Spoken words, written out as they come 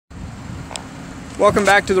Welcome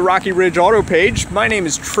back to the Rocky Ridge Auto page. My name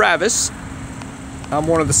is Travis. I'm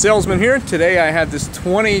one of the salesmen here. Today I have this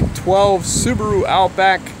 2012 Subaru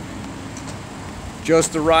Outback.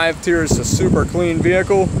 Just arrived here. It's a super clean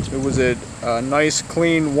vehicle. It was a nice,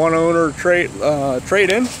 clean, one-owner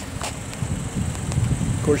trade-in.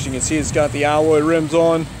 Of course, you can see it's got the alloy rims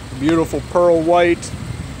on, beautiful pearl white.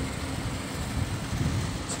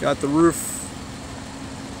 It's got the roof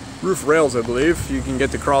rails, I believe. You can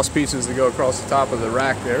get the cross pieces to go across the top of the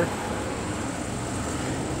rack there.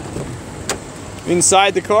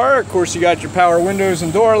 Inside the car, of course, you got your power windows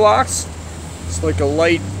and door locks. It's like a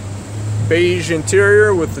light beige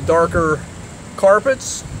interior with the darker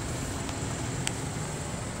carpets.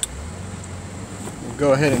 We'll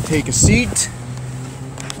go ahead and take a seat.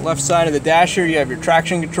 Left side of the dash here, you have your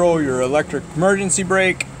traction control, your electric emergency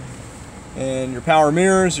brake, and your power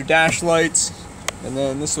mirrors, your dash lights. And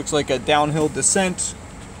then this looks like a downhill descent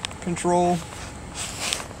control.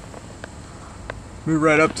 Move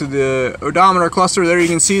right up to the odometer cluster. There you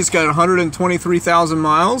can see it's got 123,000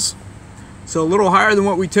 miles. So a little higher than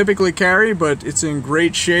what we typically carry, but it's in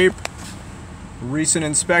great shape. Recent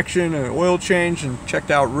inspection and oil change and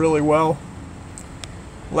checked out really well.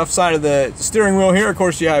 Left side of the steering wheel here, of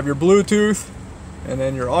course, you have your Bluetooth and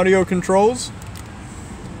then your audio controls.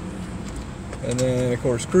 And then, of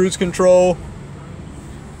course, cruise control.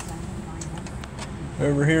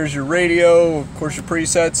 Over here is your radio, of course your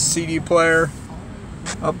presets, CD player.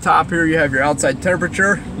 Up top here you have your outside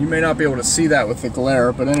temperature. You may not be able to see that with the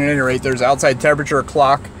glare, but at any rate there's outside temperature,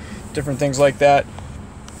 clock, different things like that.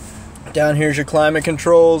 Down here's your climate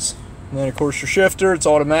controls. And then of course your shifter, it's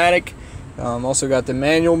automatic. Also got the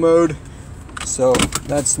manual mode, so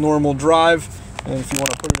that's normal drive. And if you want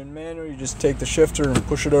to put it in manual, you just take the shifter and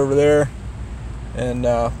push it over there and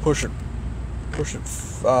push it.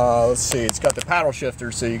 Let's see, it's got the paddle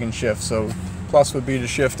shifter so you can shift. So plus would be to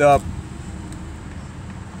shift up.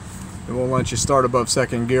 It won't let you start above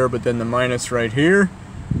second gear, but then the minus right here,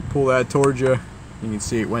 pull that towards you. You can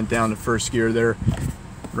see it went down to first gear there.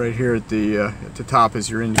 Right here at the top is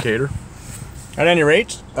your indicator. At any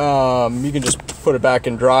rate, you can just put it back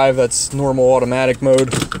in drive. That's normal automatic mode.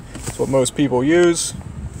 That's what most people use.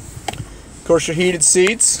 Of course, your heated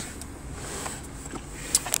seats.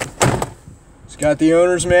 Got the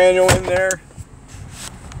owner's manual in there.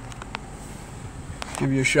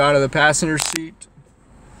 Give you a shot of the passenger seat.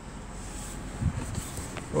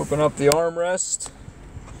 Open up the armrest.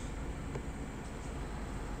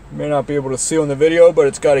 You may not be able to see on the video, but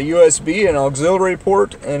it's got a USB, an auxiliary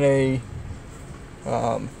port, and a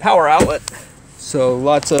power outlet. So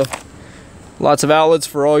lots of outlets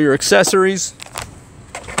for all your accessories.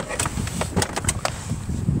 I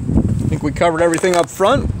think we covered everything up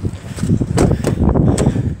front.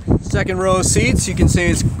 Second row of seats, you can see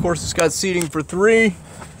it's, of course, it's got seating for 3.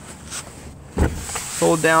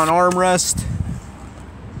 Fold down armrest.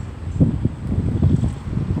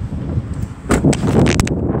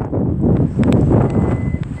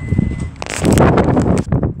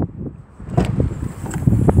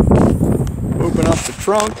 Open up the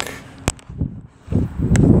trunk.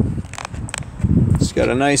 It's got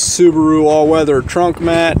a nice Subaru all-weather trunk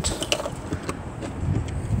mat.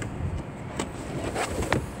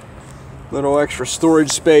 Little extra storage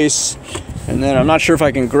space, and then I'm not sure if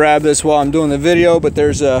I can grab this while I'm doing the video, but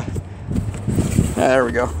there's a there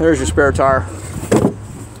we go, there's your spare tire.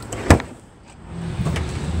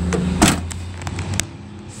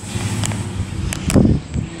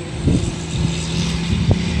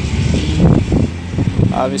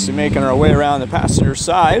 Obviously making our way around the passenger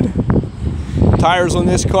side. Tires on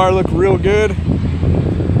this car look real good.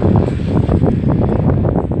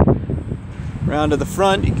 Around to the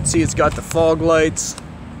front, you can see it's got the fog lights.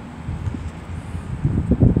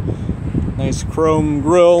 Nice chrome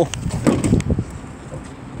grille.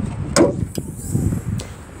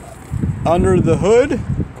 Under the hood,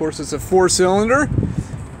 of course, it's a 4-cylinder,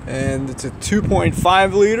 and it's a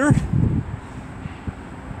 2.5 liter.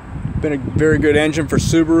 Been a very good engine for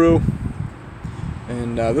Subaru,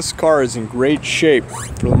 and this car is in great shape.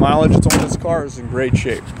 For the mileage it's on, this car is in great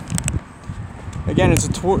shape. Again, it's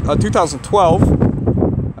a 2012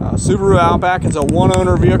 Subaru Outback. It's a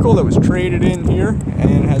one-owner vehicle that was traded in here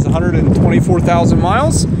and has 124,000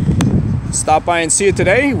 miles. Stop by and see it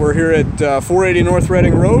today. We're here at 480 North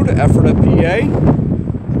Reading Road, Ephrata, PA.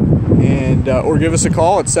 And or give us a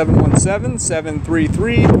call at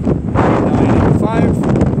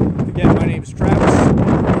 717-733-985. Again, my name is Travis.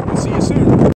 We'll see you soon.